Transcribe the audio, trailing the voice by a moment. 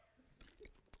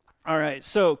All right,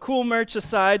 so cool merch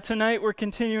aside, tonight we're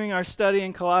continuing our study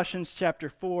in Colossians chapter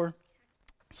 4.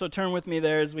 So turn with me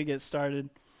there as we get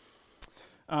started.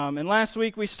 And last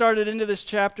week we started into this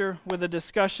chapter with a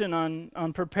discussion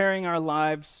on preparing our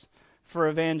lives for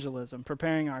evangelism,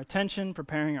 preparing our attention,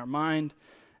 preparing our mind,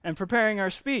 and preparing our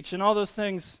speech. And all those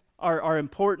things are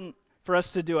important for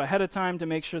us to do ahead of time to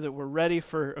make sure that we're ready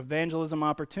for evangelism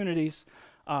opportunities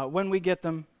when we get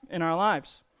them in our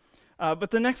lives.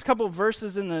 But the next couple of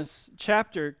verses in this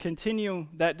chapter continue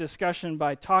that discussion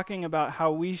by talking about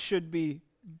how we should be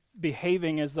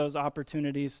behaving as those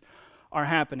opportunities are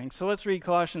happening. So let's read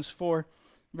Colossians 4,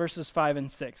 verses 5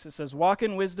 and 6. It says, "Walk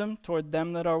in wisdom toward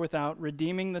them that are without,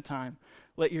 redeeming the time.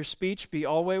 Let your speech be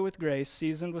always with grace,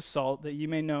 seasoned with salt, that ye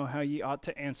may know how ye ought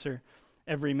to answer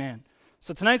every man."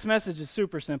 So tonight's message is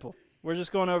super simple. We're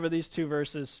just going over these two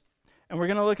verses, and we're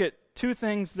going to look at two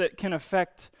things that can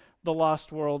affect the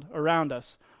lost world around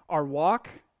us: our walk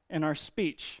and our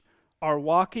speech, our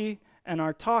walkie and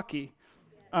our talkie.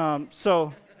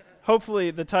 So hopefully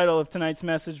the title of tonight's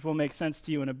message will make sense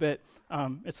to you in a bit.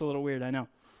 It's a little weird, I know.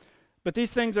 But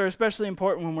these things are especially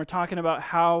important when we're talking about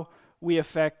how we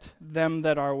affect them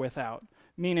that are without,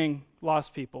 meaning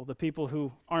lost people, the people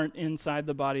who aren't inside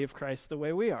the body of Christ the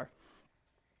way we are.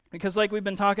 Because like we've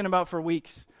been talking about for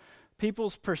weeks,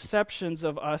 people's perceptions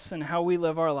of us and how we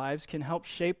live our lives can help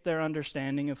shape their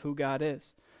understanding of who God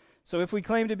is. So if we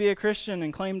claim to be a Christian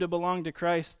and claim to belong to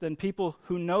Christ, then people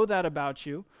who know that about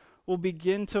you will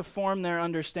begin to form their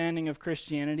understanding of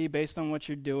Christianity based on what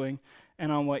you're doing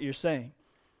and on what you're saying.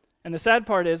 And the sad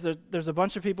part is there's a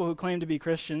bunch of people who claim to be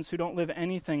Christians who don't live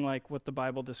anything like what the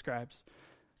Bible describes.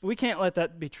 We can't let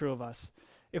that be true of us.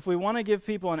 If we want to give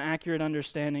people an accurate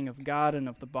understanding of God and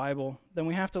of the Bible, then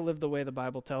we have to live the way the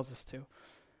Bible tells us to.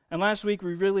 And last week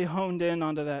we really honed in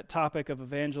onto that topic of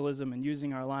evangelism and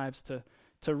using our lives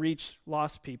to reach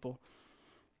lost people.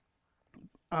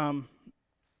 And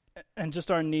just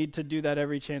our need to do that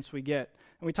every chance we get.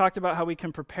 And we talked about how we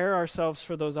can prepare ourselves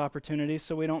for those opportunities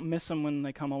so we don't miss them when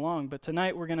they come along. But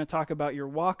tonight we're going to talk about your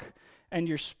walk and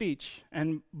your speech,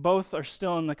 and both are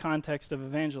still in the context of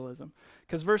evangelism.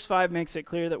 Because verse 5 makes it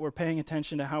clear that we're paying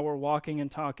attention to how we're walking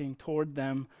and talking toward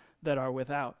them that are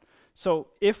without. So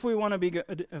if we want to be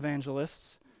good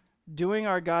evangelists, doing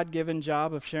our God-given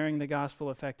job of sharing the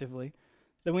gospel effectively,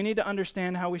 then we need to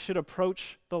understand how we should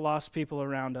approach the lost people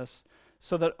around us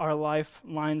so that our life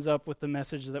lines up with the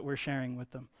message that we're sharing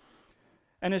with them.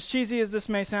 And as cheesy as this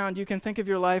may sound, you can think of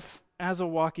your life as a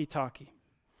walkie-talkie.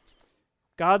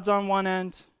 God's on one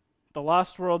end, the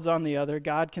lost world's on the other.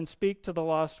 God can speak to the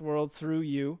lost world through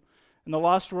you, and the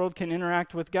lost world can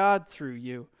interact with God through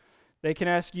you. They can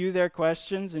ask you their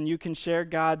questions, and you can share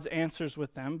God's answers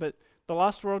with them, but the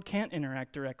lost world can't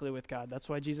interact directly with God. That's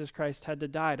why Jesus Christ had to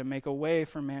die, to make a way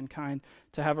for mankind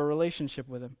to have a relationship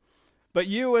with him. But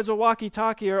you, as a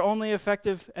walkie-talkie, are only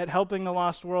effective at helping the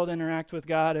lost world interact with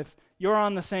God if you're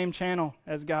on the same channel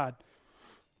as God.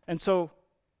 And so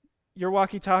your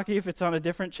walkie-talkie, if it's on a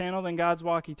different channel than God's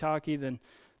walkie-talkie, then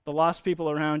the lost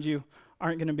people around you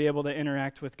aren't going to be able to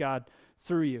interact with God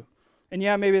through you. And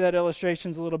yeah, maybe that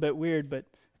illustration's a little bit weird, but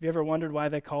have you ever wondered why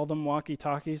they call them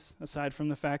walkie-talkies, aside from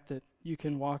the fact that you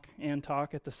can walk and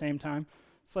talk at the same time?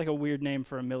 It's like a weird name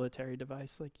for a military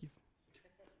device. I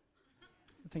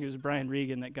think it was Brian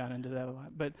Regan that got into that a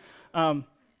lot. But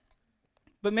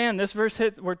man, this verse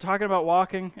hits, we're talking about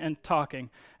walking and talking.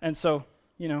 And so,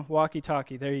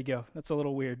 walkie-talkie, there you go. That's a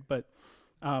little weird, but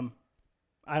I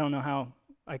don't know how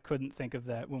I couldn't think of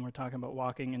that when we're talking about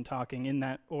walking and talking in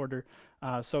that order,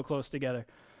 so close together.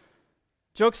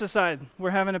 Jokes aside,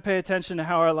 we're having to pay attention to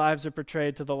how our lives are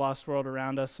portrayed to the lost world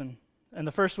around us. And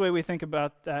the first way we think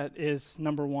about that is,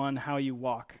 number one, how you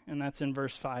walk. And that's in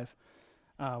verse 5.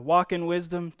 Walk in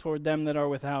wisdom toward them that are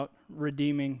without,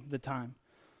 redeeming the time.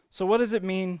 So what does it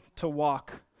mean to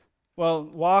walk? Well,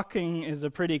 walking is a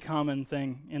pretty common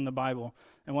thing in the Bible,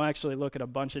 and we'll actually look at a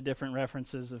bunch of different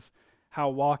references of how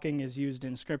walking is used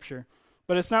in Scripture.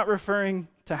 But it's not referring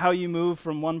to how you move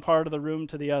from one part of the room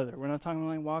to the other. We're not talking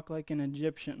like walk like an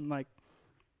Egyptian, like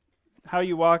how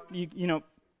you walk.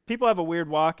 People have a weird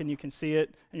walk, and you can see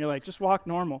it, and you're like, just walk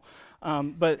normal.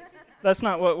 But that's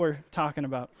not what we're talking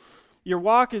about. Your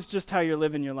walk is just how you're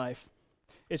living your life.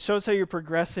 It shows how you're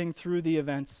progressing through the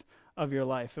events of your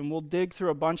life. And we'll dig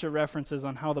through a bunch of references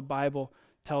on how the Bible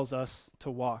tells us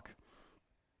to walk.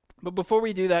 But before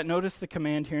we do that, notice the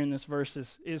command here in this verse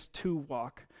is to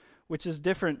walk, which is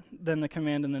different than the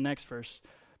command in the next verse.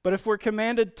 But if we're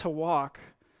commanded to walk,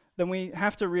 then we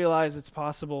have to realize it's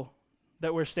possible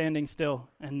that we're standing still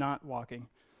and not walking.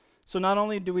 So not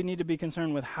only do we need to be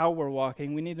concerned with how we're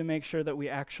walking, we need to make sure that we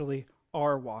actually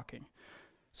are walking.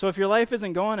 So if your life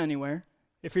isn't going anywhere,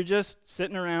 if you're just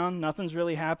sitting around, nothing's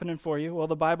really happening for you, well,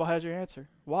 the Bible has your answer.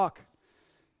 Walk.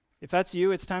 If that's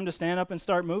you, it's time to stand up and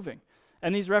start moving.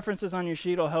 And these references on your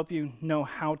sheet will help you know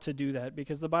how to do that,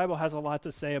 because the Bible has a lot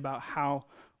to say about how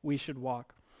we should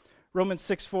walk. Romans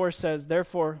 6:4 says,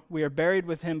 "Therefore we are buried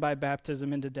with him by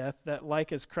baptism into death, that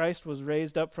like as Christ was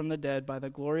raised up from the dead by the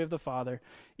glory of the Father,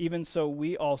 even so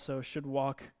we also should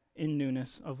walk in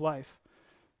newness of life."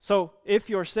 So if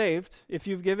you're saved, if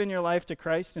you've given your life to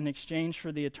Christ in exchange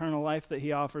for the eternal life that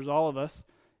he offers all of us,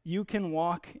 you can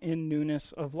walk in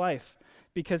newness of life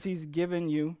because he's given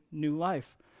you new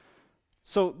life.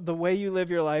 So the way you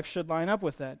live your life should line up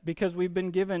with that, because we've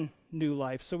been given new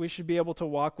life. So we should be able to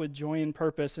walk with joy and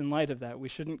purpose in light of that. We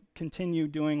shouldn't continue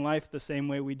doing life the same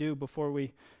way we do before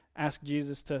we ask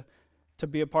Jesus to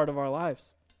be a part of our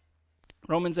lives.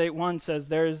 Romans 8:1 says,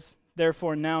 "There is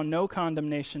therefore now no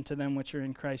condemnation to them which are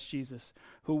in Christ Jesus,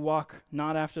 who walk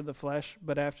not after the flesh,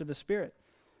 but after the Spirit."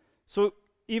 So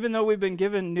even though we've been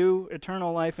given new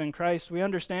eternal life in Christ, we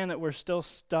understand that we're still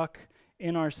stuck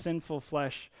in our sinful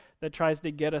flesh that tries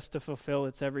to get us to fulfill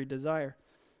its every desire.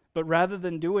 But rather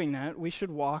than doing that, we should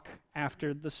walk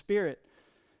after the Spirit.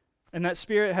 And that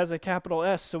Spirit has a capital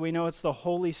S, so we know it's the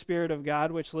Holy Spirit of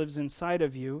God which lives inside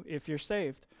of you if you're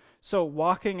saved. So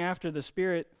walking after the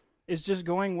Spirit is just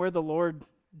going where the Lord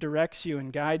directs you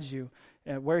and guides you,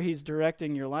 where he's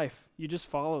directing your life. You just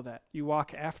follow that. You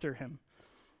walk after him.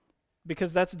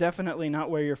 Because that's definitely not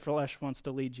where your flesh wants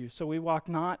to lead you. So we walk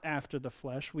not after the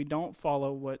flesh. We don't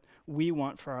follow what we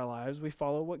want for our lives. We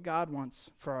follow what God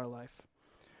wants for our life.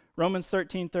 Romans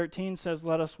 13:13 says,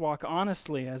 "Let us walk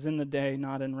honestly as in the day,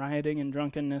 not in rioting and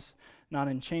drunkenness, not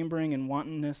in chambering and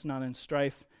wantonness, not in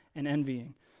strife and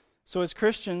envying." So as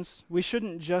Christians, we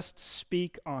shouldn't just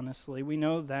speak honestly. We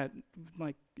know that,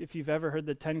 like, if you've ever heard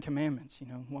the 10 Commandments,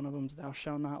 one of them's thou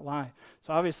shalt not lie.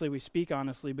 So obviously we speak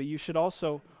honestly, but you should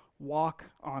also walk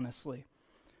honestly.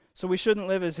 So we shouldn't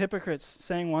live as hypocrites,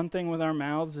 saying one thing with our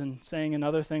mouths and saying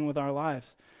another thing with our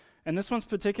lives. And this one's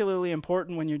particularly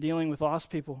important when you're dealing with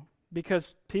lost people,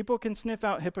 because people can sniff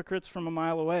out hypocrites from a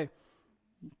mile away.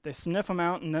 They sniff them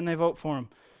out and then they vote for them.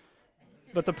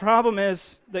 But the problem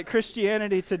is that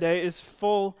Christianity today is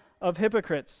full of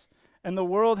hypocrites. And the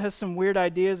world has some weird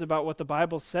ideas about what the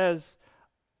Bible says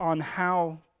on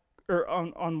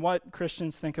on what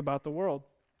Christians think about the world.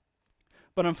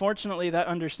 But unfortunately, that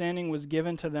understanding was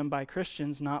given to them by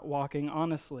Christians not walking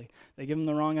honestly. They give them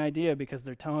the wrong idea because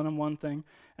they're telling them one thing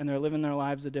and they're living their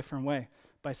lives a different way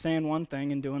by saying one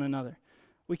thing and doing another.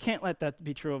 We can't let that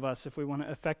be true of us if we want to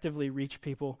effectively reach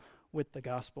people with the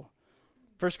gospel.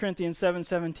 1 Corinthians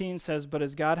 7:17 says, "But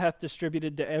as God hath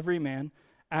distributed to every man,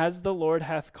 as the Lord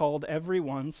hath called every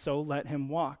one, so let him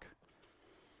walk."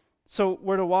 So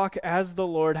we're to walk as the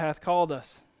Lord hath called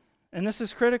us. And this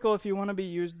is critical if you want to be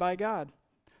used by God.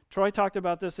 Troy talked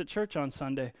about this at church on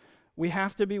Sunday. We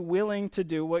have to be willing to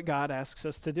do what God asks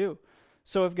us to do.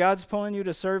 So if God's pulling you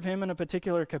to serve him in a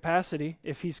particular capacity,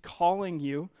 if he's calling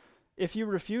you, if you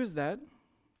refuse that,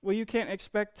 well, you can't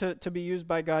expect to be used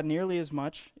by God nearly as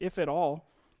much, if at all,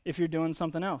 if you're doing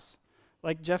something else.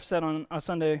 Like Jeff said on a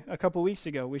Sunday a couple weeks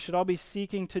ago, we should all be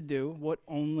seeking to do what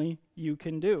only you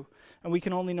can do. And we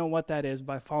can only know what that is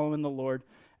by following the Lord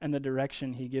and the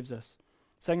direction he gives us.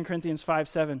 2 Corinthians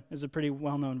 5:7 is a pretty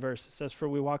well-known verse. It says, "For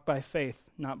we walk by faith,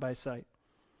 not by sight."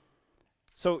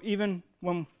 So even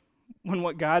when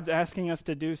what God's asking us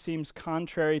to do seems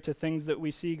contrary to things that we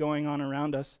see going on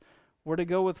around us, we're to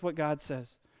go with what God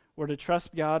says. We're to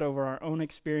trust God over our own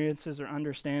experiences or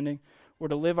understanding. We're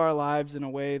to live our lives in a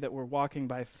way that we're walking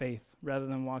by faith rather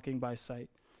than walking by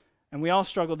sight. And we all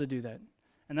struggle to do that.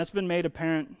 And that's been made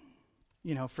apparent,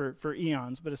 for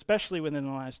eons, but especially within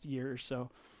the last year or so.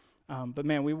 But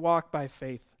man, we walk by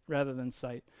faith rather than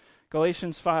sight.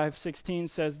 Galatians 5:16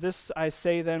 says, "This I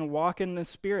say then, walk in the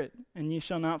Spirit, and ye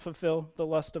shall not fulfill the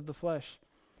lust of the flesh."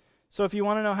 So if you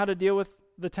want to know how to deal with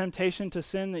the temptation to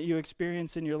sin that you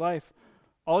experience in your life,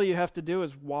 all you have to do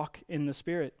is walk in the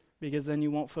Spirit, because then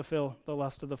you won't fulfill the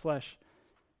lust of the flesh.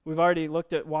 We've already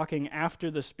looked at walking after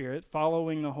the Spirit,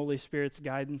 following the Holy Spirit's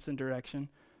guidance and direction.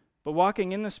 But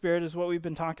walking in the Spirit is what we've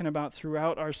been talking about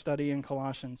throughout our study in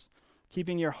Colossians.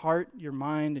 Keeping your heart, your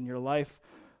mind, and your life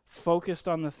focused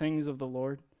on the things of the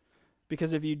Lord.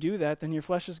 Because if you do that, then your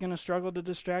flesh is going to struggle to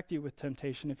distract you with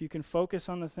temptation. If you can focus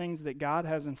on the things that God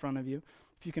has in front of you,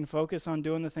 if you can focus on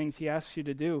doing the things he asks you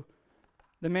to do,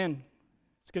 then man,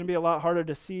 it's going to be a lot harder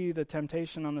to see the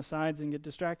temptation on the sides and get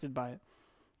distracted by it.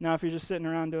 Now, if you're just sitting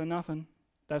around doing nothing,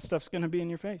 that stuff's going to be in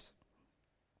your face.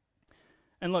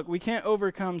 And look, we can't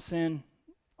overcome sin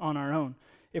on our own.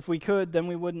 If we could, then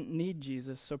we wouldn't need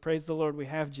Jesus. So praise the Lord, we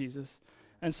have Jesus.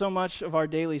 And so much of our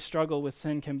daily struggle with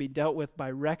sin can be dealt with by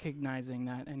recognizing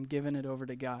that and giving it over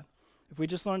to God. If we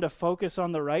just learn to focus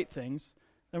on the right things,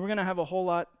 then we're going to have a whole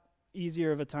lot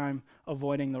easier of a time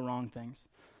avoiding the wrong things.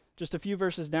 Just a few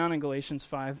verses down in Galatians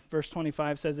 5, verse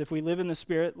 25 says, if we live in the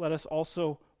Spirit, let us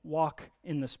also walk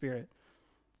in the Spirit.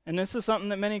 And this is something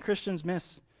that many Christians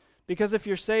miss. Because if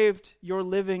you're saved, you're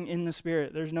living in the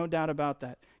Spirit. There's no doubt about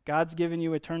that. God's given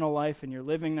you eternal life, and you're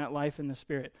living that life in the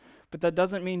Spirit. But that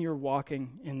doesn't mean you're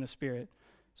walking in the Spirit.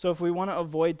 So if we want to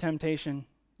avoid temptation,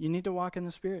 you need to walk in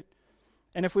the Spirit.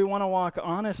 And if we want to walk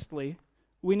honestly,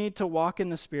 we need to walk in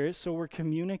the Spirit so we're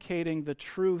communicating the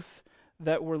truth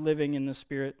that we're living in the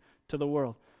Spirit to the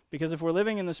world. Because if we're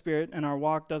living in the Spirit and our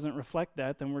walk doesn't reflect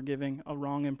that, then we're giving a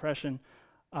wrong impression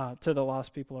to the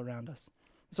lost people around us.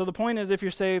 So the point is, if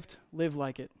you're saved, live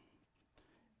like it.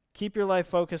 Keep your life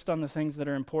focused on the things that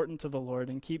are important to the Lord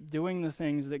and keep doing the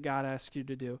things that God asks you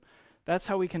to do. That's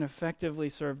how we can effectively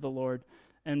serve the Lord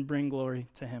and bring glory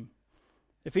to Him.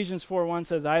 Ephesians 4:1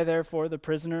 says, I therefore, the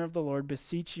prisoner of the Lord,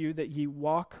 beseech you that ye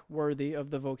walk worthy of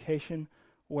the vocation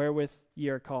wherewith ye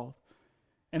are called.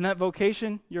 And that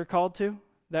vocation you're called to,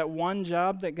 that one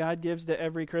job that God gives to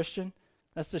every Christian,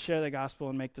 that's to share the gospel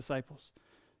and make disciples.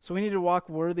 So we need to walk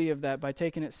worthy of that by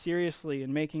taking it seriously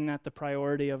and making that the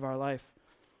priority of our life.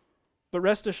 But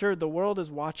rest assured, the world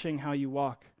is watching how you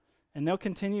walk, and they'll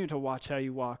continue to watch how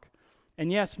you walk.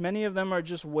 And yes, many of them are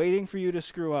just waiting for you to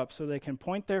screw up so they can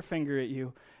point their finger at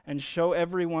you and show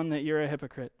everyone that you're a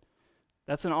hypocrite.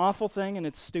 That's an awful thing, and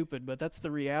it's stupid, but that's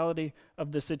the reality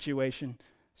of the situation,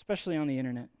 especially on the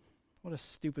internet. What a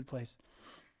stupid place.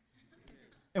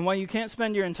 And while you can't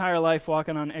spend your entire life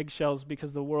walking on eggshells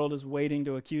because the world is waiting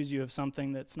to accuse you of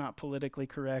something that's not politically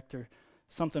correct or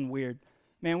something weird,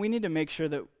 man, we need to make sure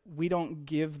that we don't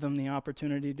give them the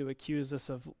opportunity to accuse us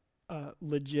of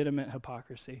legitimate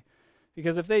hypocrisy.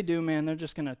 Because if they do, man, they're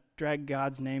just going to drag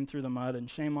God's name through the mud, and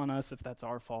shame on us if that's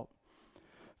our fault.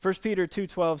 1 Peter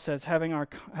 2:12 says,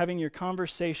 having your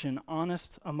conversation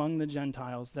honest among the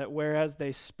Gentiles, that whereas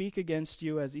they speak against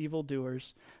you as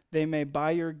evildoers, they may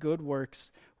by your good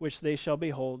works, which they shall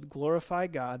behold, glorify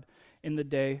God in the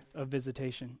day of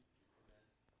visitation.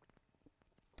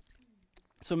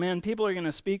 So man, people are going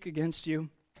to speak against you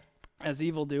as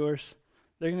evildoers.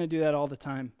 They're going to do that all the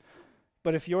time.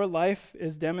 But if your life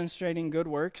is demonstrating good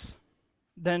works,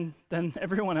 then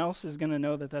everyone else is going to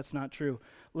know that that's not true.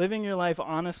 Living your life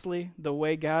honestly, the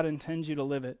way God intends you to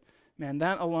live it, man,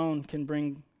 that alone can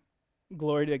bring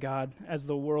glory to God as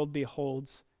the world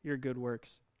beholds your good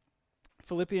works.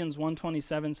 Philippians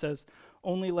 1:27 says,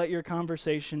 only let your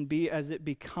conversation be as it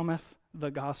becometh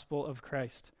the gospel of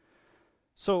Christ.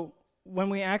 So when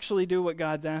we actually do what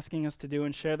God's asking us to do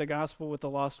and share the gospel with the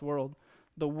lost world,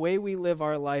 the way we live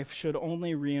our life should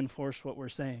only reinforce what we're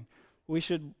saying. We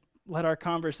should let our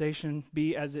conversation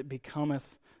be as it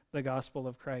becometh the gospel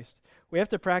of Christ. We have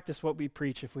to practice what we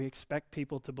preach if we expect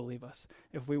people to believe us.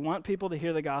 If we want people to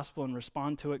hear the gospel and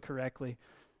respond to it correctly,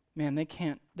 man, they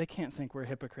can't think we're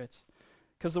hypocrites.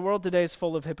 Because the world today is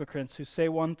full of hypocrites who say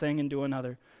one thing and do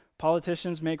another.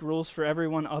 Politicians make rules for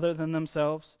everyone other than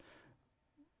themselves.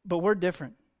 But we're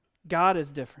different. God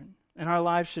is different. And our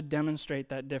lives should demonstrate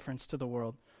that difference to the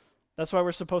world. That's why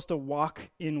we're supposed to walk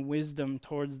in wisdom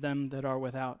towards them that are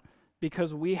without.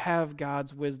 Because we have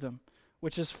God's wisdom,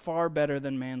 which is far better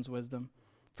than man's wisdom.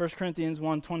 1 Corinthians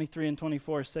 1:23 and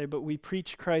 24 say, but we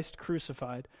preach Christ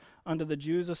crucified, unto the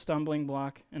Jews a stumbling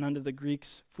block, and unto the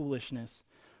Greeks foolishness.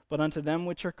 But unto them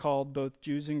which are called, both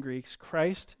Jews and Greeks,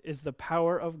 Christ is the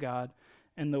power of God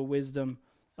and the wisdom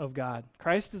of God.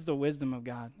 Christ is the wisdom of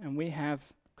God, and we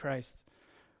have Christ.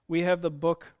 We have the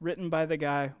book written by the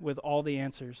guy with all the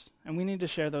answers, and we need to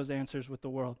share those answers with the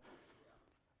world.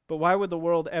 But why would the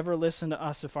world ever listen to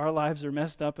us if our lives are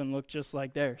messed up and look just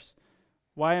like theirs?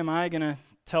 Why am I going to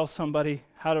tell somebody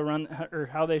how to run or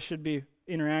how they should be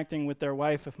interacting with their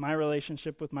wife if my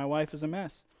relationship with my wife is a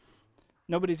mess?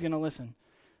 Nobody's going to listen.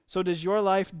 So does your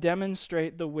life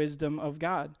demonstrate the wisdom of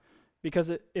God?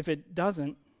 Because if it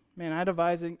doesn't, man, I'd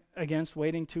advise against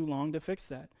waiting too long to fix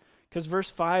that. Because verse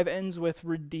 5 ends with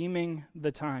redeeming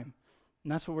the time.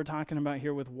 And that's what we're talking about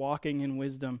here with walking in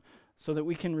wisdom so that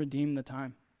we can redeem the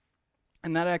time.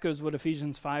 And that echoes what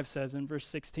Ephesians 5 says in verse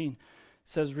 16. It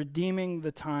says, redeeming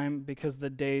the time because the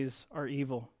days are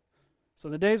evil. So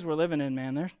the days we're living in,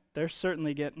 man, they're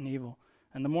certainly getting evil.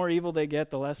 And the more evil they get,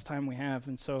 the less time we have.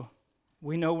 And so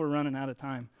we know we're running out of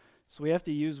time. So we have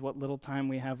to use what little time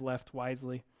we have left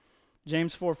wisely.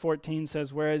 James 4:14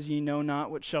 says, whereas ye know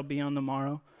not what shall be on the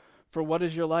morrow, for what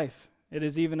is your life? It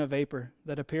is even a vapor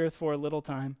that appeareth for a little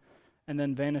time and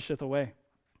then vanisheth away.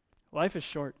 Life is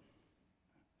short.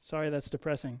 Sorry, that's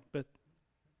depressing, but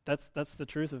That's the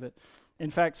truth of it. In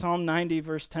fact, Psalm 90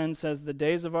 verse 10 says, "The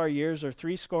days of our years are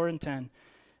 70,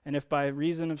 and if by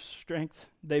reason of strength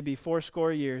they be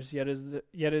 80 years, yet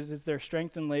it is their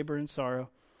strength and labor and sorrow,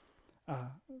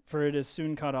 for it is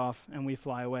soon cut off, and we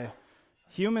fly away."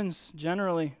 Humans,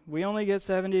 generally, we only get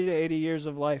 70 to 80 years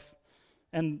of life,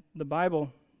 and the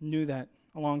Bible knew that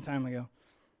a long time ago.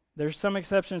 There's some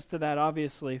exceptions to that,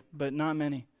 obviously, but not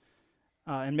many.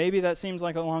 And maybe that seems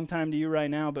like a long time to you right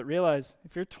now, but realize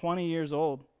if you're 20 years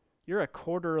old, you're a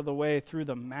quarter of the way through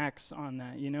the max on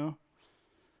that, you know?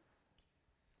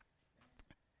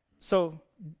 So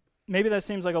maybe that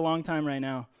seems like a long time right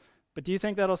now, but do you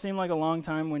think that'll seem like a long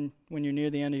time when you're near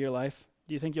the end of your life?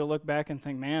 Do you think you'll look back and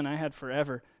think, man, I had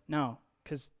forever? No,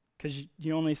 because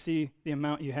you only see the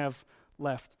amount you have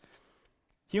left.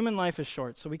 Human life is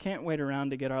short, so we can't wait around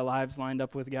to get our lives lined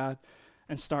up with God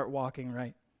and start walking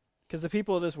right. Because the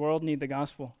people of this world need the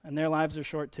gospel, and their lives are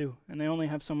short too, and they only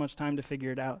have so much time to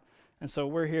figure it out. And so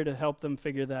we're here to help them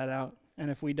figure that out. And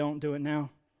if we don't do it now,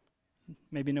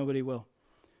 maybe nobody will.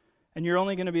 And you're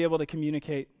only going to be able to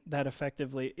communicate that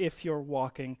effectively if you're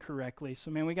walking correctly.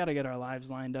 So, man, we got to get our lives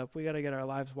lined up. We got to get our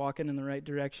lives walking in the right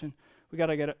direction. We got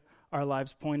to get our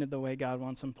lives pointed the way God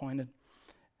wants them pointed.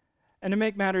 And to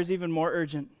make matters even more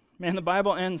urgent, man, the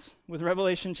Bible ends with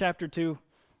Revelation chapter 2.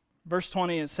 Verse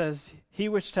 20, it says, "He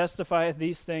which testifieth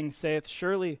these things saith,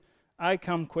 Surely I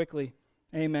come quickly.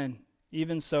 Amen.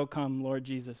 Even so come, Lord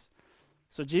Jesus."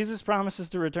 So Jesus promises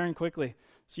to return quickly.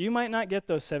 So you might not get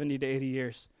those 70 to 80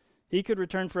 years. He could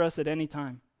return for us at any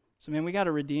time. So, man, we got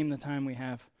to redeem the time we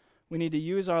have. We need to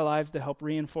use our lives to help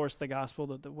reinforce the gospel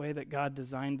the way that God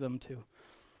designed them to.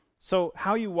 So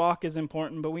how you walk is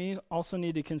important, but we also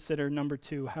need to consider, number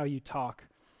 2, how you talk.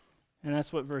 And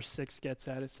that's what verse 6 gets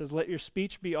at. It says, "Let your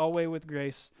speech be always with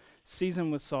grace,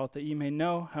 seasoned with salt, that ye may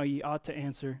know how ye ought to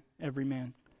answer every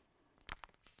man."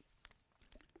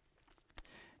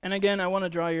 And again, I want to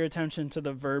draw your attention to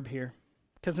the verb here.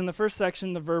 Because in the first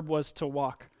section, the verb was to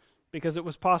walk. Because it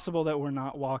was possible that we're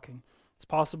not walking. It's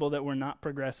possible that we're not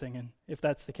progressing. And if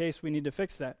that's the case, we need to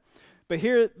fix that. But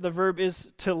here, the verb is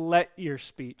to let your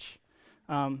speech.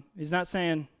 He's not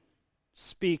saying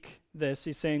speak this.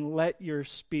 He's saying let your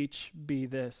speech be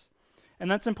this. And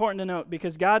that's important to note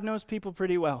because God knows people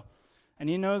pretty well. And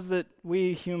he knows that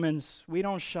we humans, we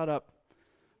don't shut up.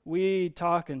 We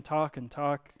talk and talk and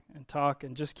talk and talk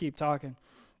and just keep talking.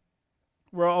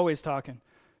 We're always talking.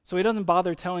 So he doesn't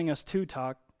bother telling us to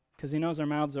talk because he knows our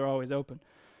mouths are always open.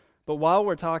 But while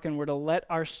we're talking, we're to let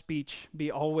our speech be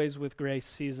always with grace,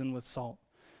 seasoned with salt.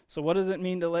 So what does it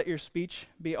mean to let your speech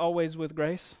be always with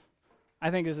grace? I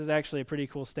think this is actually a pretty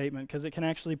cool statement because it can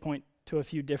actually point to a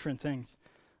few different things.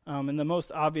 And the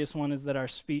most obvious one is that our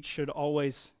speech should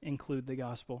always include the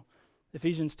gospel.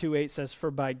 Ephesians 2:8 says, "For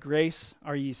by grace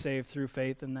are ye saved through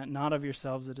faith, and that not of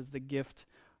yourselves, it is the gift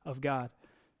of God."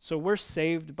 So we're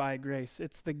saved by grace.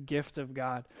 It's the gift of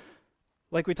God.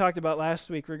 Like we talked about last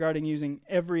week regarding using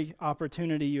every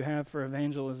opportunity you have for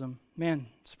evangelism. Man,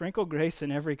 sprinkle grace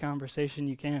in every conversation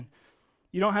you can.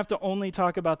 You don't have to only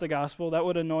talk about the gospel. That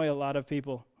would annoy a lot of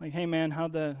people. Like, hey man,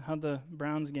 how'd the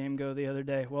Browns game go the other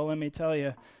day? Well, let me tell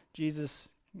you, Jesus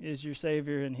is your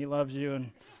Savior and he loves you.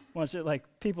 And once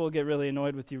people get really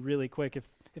annoyed with you really quick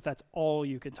if that's all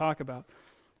you can talk about.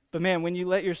 But man, when you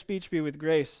let your speech be with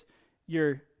grace,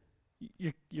 you're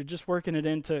just working it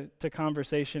into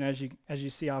conversation as you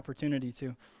see opportunity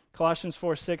to. Colossians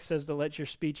 4:6 says to let your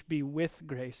speech be with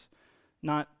grace,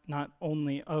 not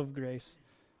only of grace.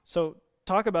 So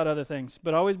talk about other things,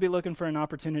 but always be looking for an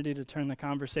opportunity to turn the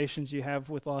conversations you have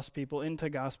with lost people into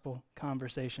gospel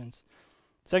conversations.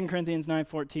 2 Corinthians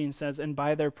 9:14 says, "And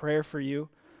by their prayer for you,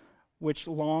 which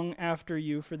long after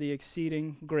you for the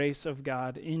exceeding grace of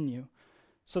God in you."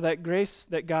 So that grace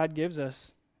that God gives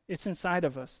us, it's inside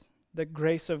of us. The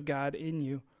grace of God in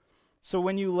you. So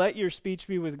when you let your speech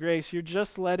be with grace, you're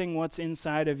just letting what's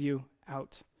inside of you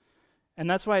out. And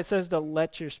that's why it says to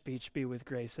let your speech be with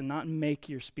grace and not make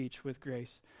your speech with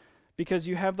grace. Because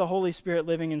you have the Holy Spirit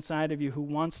living inside of you who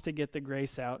wants to get the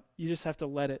grace out. You just have to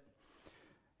let it.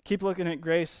 Keep looking at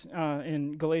grace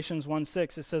in Galatians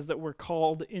 1:6. It says that we're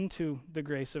called into the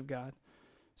grace of God.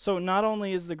 So not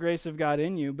only is the grace of God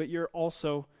in you, but you're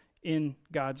also in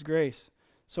God's grace.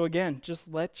 So again, just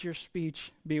let your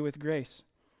speech be with grace.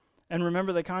 And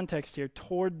remember the context here,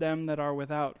 toward them that are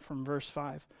without, from verse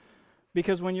 5.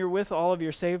 Because when you're with all of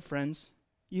your saved friends,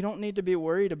 you don't need to be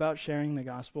worried about sharing the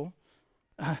gospel.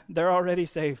 They're already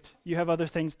saved. You have other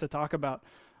things to talk about.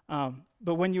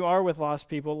 But when you are with lost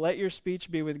people, let your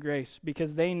speech be with grace,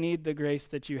 because they need the grace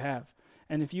that you have.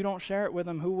 And if you don't share it with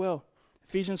them, who will?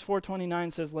 Ephesians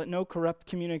 4:29 says, "Let no corrupt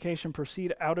communication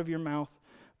proceed out of your mouth,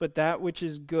 but that which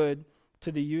is good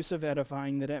to the use of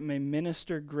edifying, that it may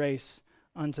minister grace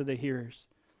unto the hearers.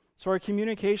 So our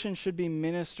communication should be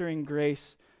ministering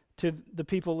grace to the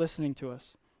people listening to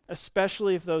us,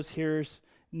 especially if those hearers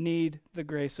need the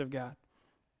grace of God.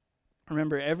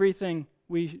 Remember, everything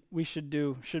we should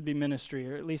do should be ministry,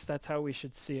 or at least that's how we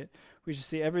should see it. We should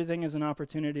see everything as an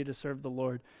opportunity to serve the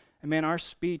Lord. And man, our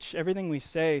speech, everything we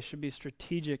say should be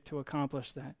strategic to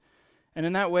accomplish that. And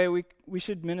in that way, we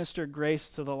should minister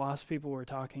grace to the lost people we're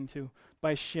talking to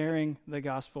by sharing the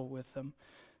gospel with them.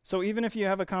 So even if you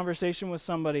have a conversation with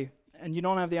somebody and you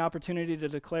don't have the opportunity to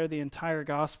declare the entire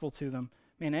gospel to them,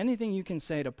 man, anything you can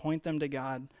say to point them to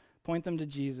God, point them to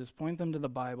Jesus, point them to the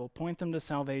Bible, point them to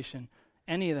salvation,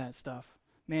 any of that stuff,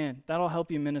 man, that'll help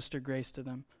you minister grace to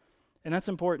them. And that's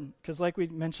important because like we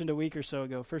mentioned a week or so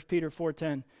ago, 1 Peter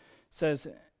 4:10 says,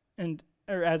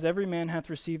 as every man hath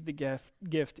received the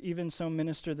gift, even so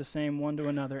minister the same one to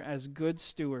another as good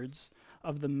stewards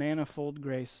of the manifold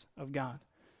grace of God.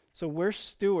 So we're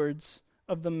stewards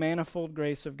of the manifold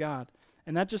grace of God.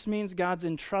 And that just means God's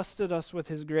entrusted us with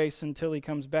his grace until he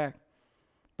comes back.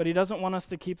 But he doesn't want us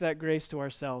to keep that grace to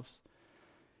ourselves.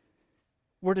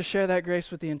 We're to share that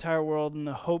grace with the entire world in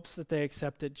the hopes that they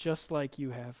accept it just like you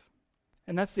have.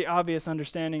 And that's the obvious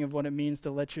understanding of what it means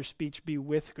to let your speech be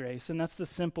with grace. And that's the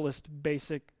simplest,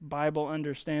 basic Bible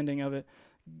understanding of it.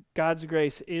 God's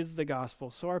grace is the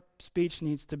gospel, so our speech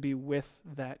needs to be with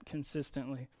that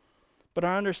consistently. But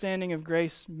our understanding of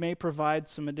grace may provide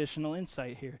some additional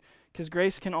insight here, because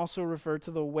grace can also refer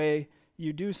to the way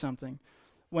you do something.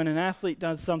 When an athlete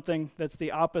does something that's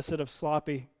the opposite of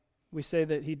sloppy, we say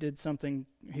that he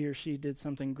or she did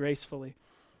something gracefully.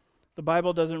 The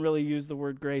Bible doesn't really use the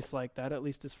word grace like that, at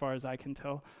least as far as I can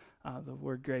tell. The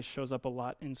word grace shows up a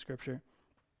lot in Scripture.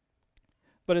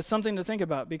 But it's something to think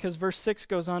about, because verse 6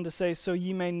 goes on to say, so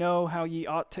ye may know how ye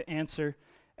ought to answer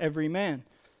every man.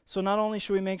 So not only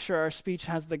should we make sure our speech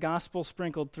has the gospel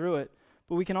sprinkled through it,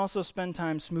 but we can also spend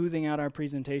time smoothing out our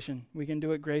presentation. We can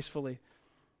do it gracefully.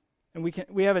 And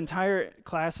we have entire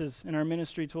classes in our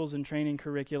ministry tools and training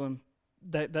curriculum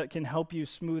that can help you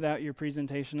smooth out your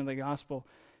presentation of the gospel.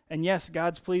 And yes,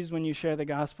 God's pleased when you share the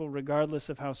gospel regardless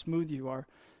of how smooth you are.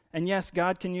 And yes,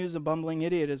 God can use a bumbling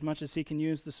idiot as much as he can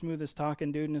use the smoothest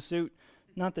talking dude in a suit.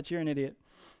 Not that you're an idiot.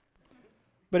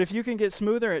 But if you can get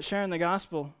smoother at sharing the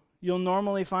gospel, you'll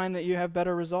normally find that you have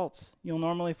better results. You'll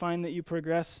normally find that you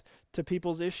progress to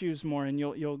people's issues more, and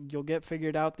you'll get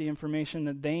figured out the information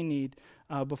that they need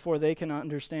before they can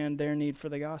understand their need for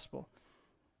the gospel.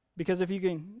 Because if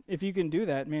you can do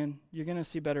that, man, you're going to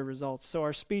see better results. So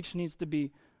our speech needs to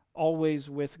be always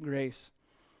with grace.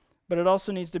 But it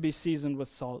also needs to be seasoned with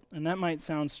salt. And that might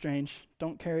sound strange.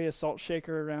 Don't carry a salt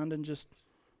shaker around and just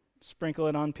sprinkle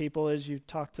it on people as you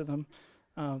talk to them.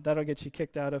 That'll get you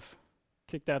kicked out of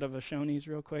a Shoney's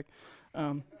real quick.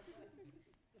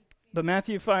 But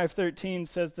Matthew 5:13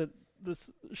 says that this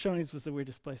Shoney's was the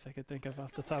weirdest place I could think of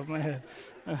off the top of my head.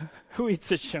 Who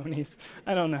eats at Shoney's?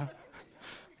 I don't know.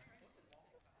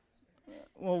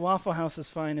 Well, Waffle House is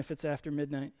fine if it's after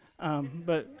midnight.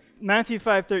 But Matthew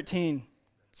 5:13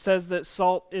 says that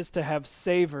salt is to have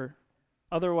savor,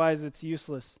 otherwise it's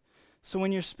useless. So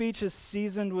when your speech is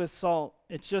seasoned with salt,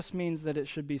 it just means that it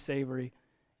should be savory.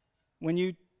 When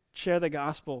you share the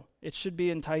gospel, it should be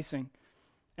enticing.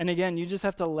 And again, you just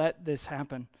have to let this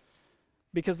happen,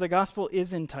 because the gospel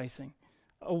is enticing.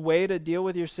 A way to deal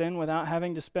with your sin without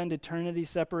having to spend eternity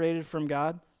separated from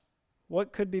God,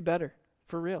 what could be better,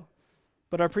 for real?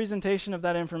 But our presentation of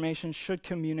that information should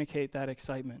communicate that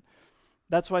excitement.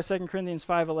 That's why 2 Corinthians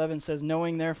 5:11 says,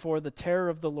 knowing therefore the terror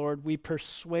of the Lord, we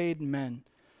persuade men,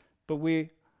 but we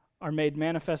are made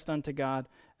manifest unto God,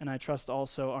 and I trust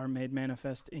also are made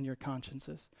manifest in your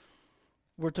consciences.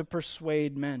 We're to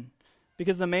persuade men,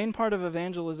 because the main part of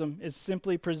evangelism is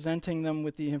simply presenting them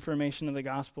with the information of the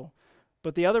gospel.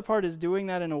 But the other part is doing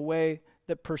that in a way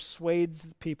that persuades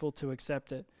people to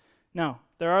accept it. Now,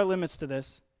 there are limits to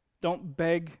this. Don't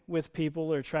beg with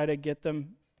people or try to get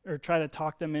them or try to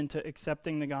talk them into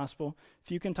accepting the gospel.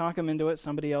 If you can talk them into it,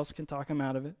 somebody else can talk them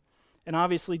out of it. And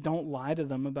obviously don't lie to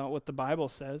them about what the Bible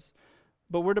says,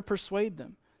 but we're to persuade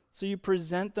them. So you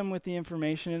present them with the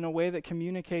information in a way that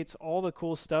communicates all the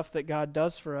cool stuff that God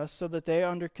does for us so that they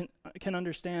can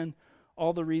understand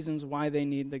all the reasons why they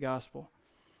need the gospel.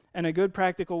 And a good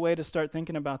practical way to start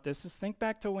thinking about this is think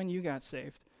back to when you got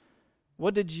saved.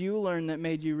 What did you learn that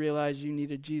made you realize you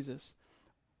needed Jesus?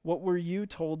 What were you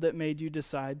told that made you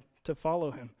decide to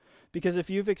follow him? Because if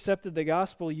you've accepted the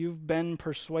gospel, you've been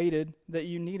persuaded that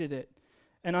you needed it.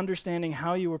 And understanding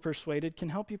how you were persuaded can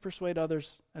help you persuade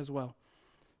others as well.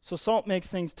 So salt makes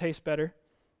things taste better,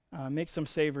 makes them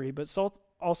savory, but salt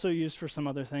also used for some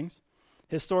other things.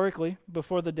 Historically,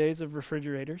 before the days of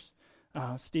refrigerators,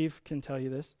 Steve can tell you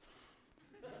this,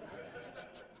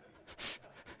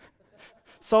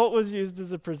 salt was used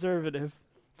as a preservative.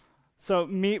 So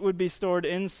meat would be stored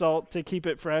in salt to keep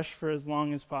it fresh for as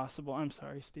long as possible. I'm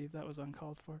sorry, Steve, that was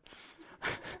uncalled for.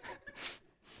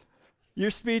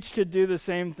 Your speech could do the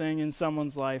same thing in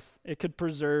someone's life. It could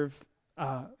preserve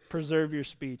your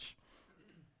speech.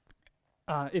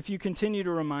 If you continue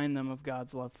to remind them of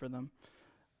God's love for them,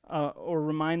 or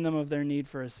remind them of their need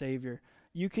for a Savior,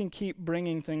 you can keep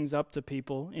bringing things up to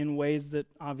people in ways that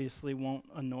obviously won't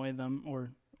annoy them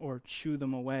or shoo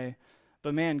them away.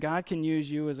 But man, God can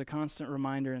use you as a constant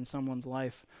reminder in someone's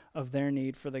life of their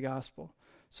need for the gospel.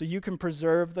 So you can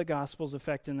preserve the gospel's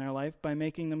effect in their life by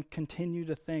making them continue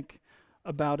to think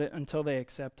about it until they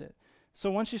accept it. So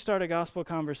once you start a gospel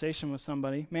conversation with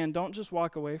somebody, man, don't just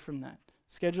walk away from that.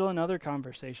 Schedule another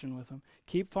conversation with them.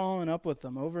 Keep following up with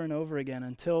them over and over again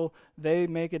until they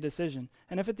make a decision.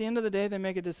 And if at the end of the day they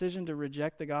make a decision to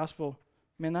reject the gospel,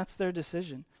 man, that's their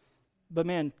decision. But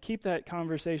man, keep that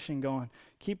conversation going.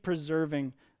 Keep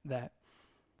preserving that.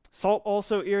 Salt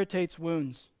also irritates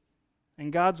wounds,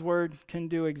 and God's word can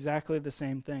do exactly the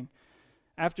same thing.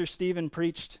 After Stephen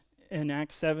preached in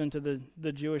Acts 7 to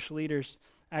the Jewish leaders,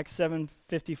 Acts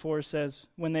 7:54 says,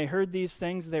 when they heard these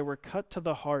things, they were cut to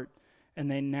the heart,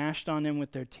 and they gnashed on him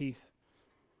with their teeth.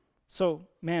 So,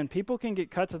 man, people can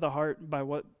get cut to the heart by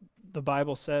what the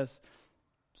Bible says.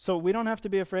 So we don't have to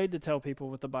be afraid to tell people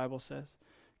what the Bible says.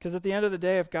 Because at the end of the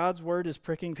day, if God's word is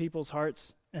pricking people's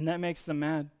hearts and that makes them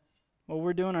mad, well,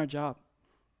 we're doing our job.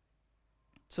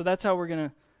 So that's how we're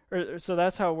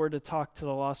to talk to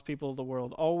the lost people of the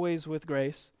world, always with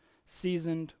grace,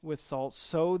 seasoned with salt,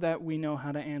 so that we know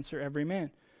how to answer every man.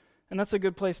 And that's a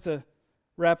good place to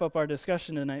wrap up our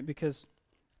discussion tonight, because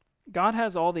God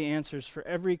has all the answers for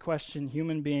every question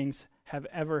human beings have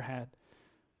ever had.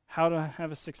 How to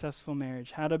have a successful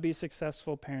marriage, how to be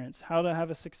successful parents, how to have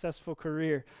a successful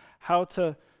career, how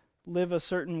to live a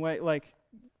certain way. Like,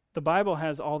 the Bible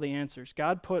has all the answers.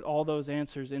 God put all those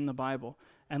answers in the Bible.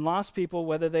 And lost people,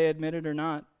 whether they admit it or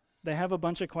not, they have a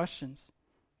bunch of questions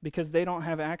because they don't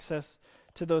have access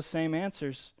to those same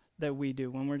answers that we do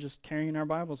when we're just carrying our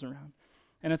Bibles around.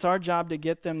 And it's our job to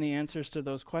get them the answers to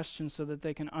those questions so that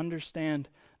they can understand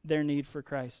their need for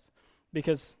Christ.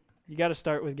 Because you got to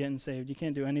start with getting saved. You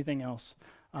can't do anything else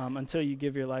until you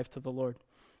give your life to the Lord.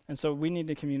 And so we need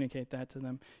to communicate that to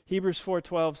them. Hebrews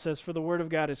 4:12 says, for the word of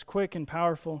God is quick and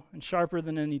powerful and sharper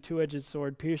than any two-edged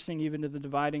sword, piercing even to the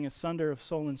dividing asunder of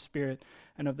soul and spirit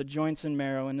and of the joints and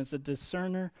marrow, and is a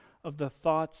discerner of the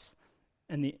thoughts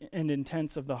and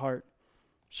intents of the heart.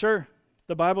 Sure,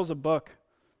 the Bible's a book,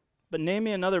 but name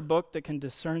me another book that can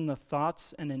discern the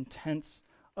thoughts and intents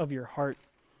of your heart.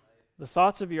 The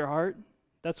thoughts of your heart,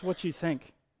 that's what you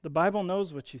think. The Bible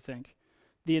knows what you think.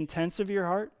 The intents of your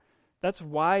heart, that's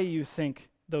why you think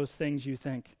those things you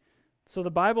think. So the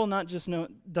Bible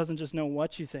doesn't just know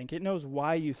what you think. It knows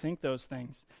why you think those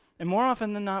things. And more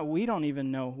often than not, we don't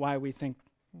even know why we think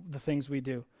the things we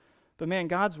do. But man,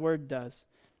 God's word does.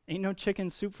 Ain't no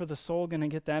chicken soup for the soul going to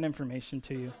get that information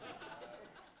to you.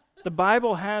 The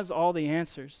Bible has all the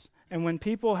answers. And when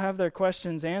people have their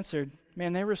questions answered,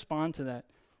 man, they respond to that.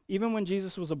 Even when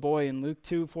Jesus was a boy, in Luke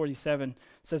 2:47,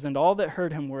 says, and all that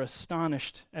heard him were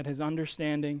astonished at his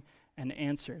understanding and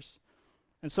answers.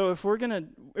 And so if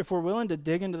we're willing to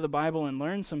dig into the Bible and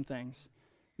learn some things,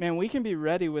 man, we can be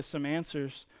ready with some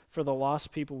answers for the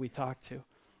lost people we talk to.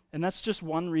 And that's just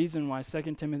one reason why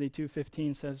 2 Timothy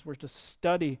 2:15 says we're to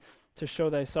study to show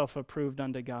thyself approved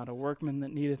unto God, a workman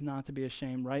that needeth not to be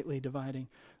ashamed, rightly dividing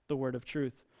the word of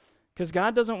truth. Because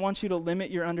God doesn't want you to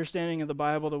limit your understanding of the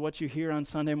Bible to what you hear on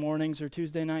Sunday mornings or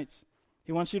Tuesday nights.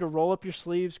 He wants you to roll up your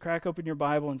sleeves, crack open your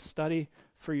Bible, and study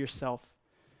for yourself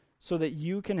so that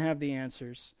you can have the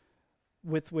answers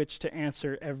with which to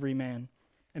answer every man.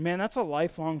 And man, that's a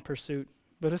lifelong pursuit,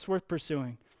 but it's worth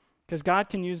pursuing because God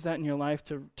can use that in your life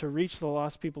to reach the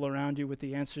lost people around you with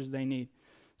the answers they need.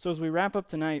 So as we wrap up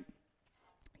tonight,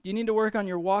 do you need to work on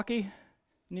your walkie?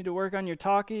 You need to work on your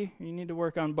talkie? Or you need to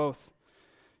work on both?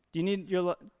 Do you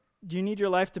need your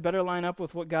life to better line up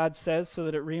with what God says so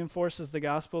that it reinforces the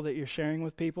gospel that you're sharing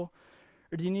with people?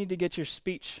 Or do you need to get your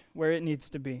speech where it needs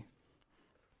to be?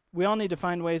 We all need to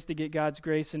find ways to get God's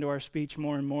grace into our speech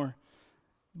more and more.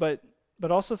 But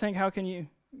also think, how can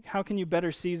you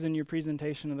better season your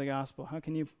presentation of the gospel? How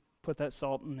can you put that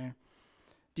salt in there?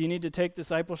 Do you need to take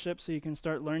discipleship so you can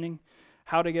start learning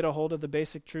how to get a hold of the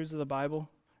basic truths of the Bible?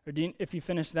 Or if you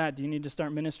finish that, do you need to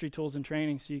start ministry tools and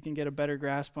training so you can get a better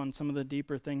grasp on some of the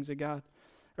deeper things of God?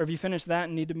 Or if you finish that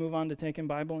and need to move on to taking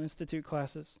Bible Institute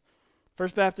classes?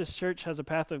 First Baptist Church has a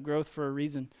path of growth for a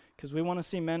reason, because we want to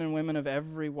see men and women of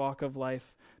every walk of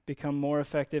life become more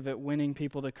effective at winning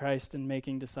people to Christ and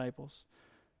making disciples.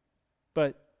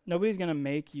 But nobody's going to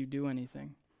make you do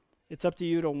anything. It's up to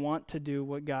you to want to do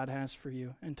what God has for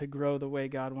you and to grow the way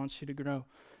God wants you to grow.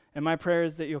 And my prayer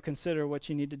is that you'll consider what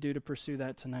you need to do to pursue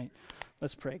that tonight.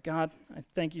 Let's pray. God, I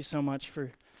thank you so much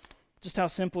for just how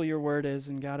simple your word is.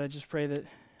 And God, I just pray that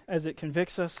as it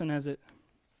convicts us and as it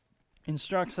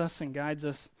instructs us and guides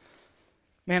us,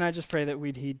 man, I just pray that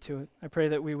we'd heed to it. I pray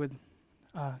that we would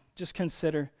just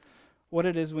consider what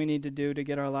it is we need to do to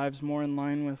get our lives more in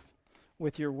line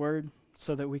with your word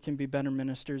so that we can be better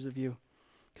ministers of you.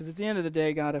 Because at the end of the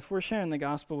day, God, if we're sharing the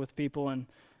gospel with people and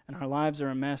our lives are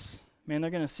a mess, man,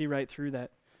 they're going to see right through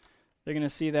that. They're going to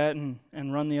see that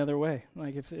and run the other way.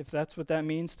 Like if that's what that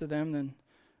means to them, then,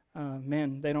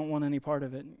 man, they don't want any part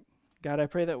of it. God, I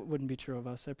pray that wouldn't be true of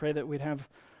us. I pray that we'd have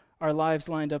our lives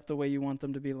lined up the way you want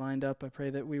them to be lined up. I pray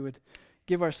that we would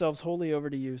give ourselves wholly over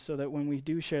to you so that when we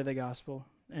do share the gospel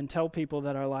and tell people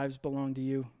that our lives belong to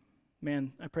you,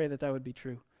 man, I pray that would be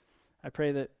true. I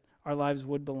pray that our lives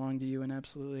would belong to you in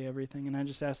absolutely everything. And I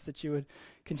just ask that you would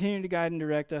continue to guide and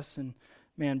direct us and,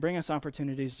 man, bring us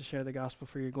opportunities to share the gospel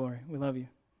for your glory. We love you.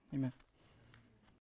 Amen.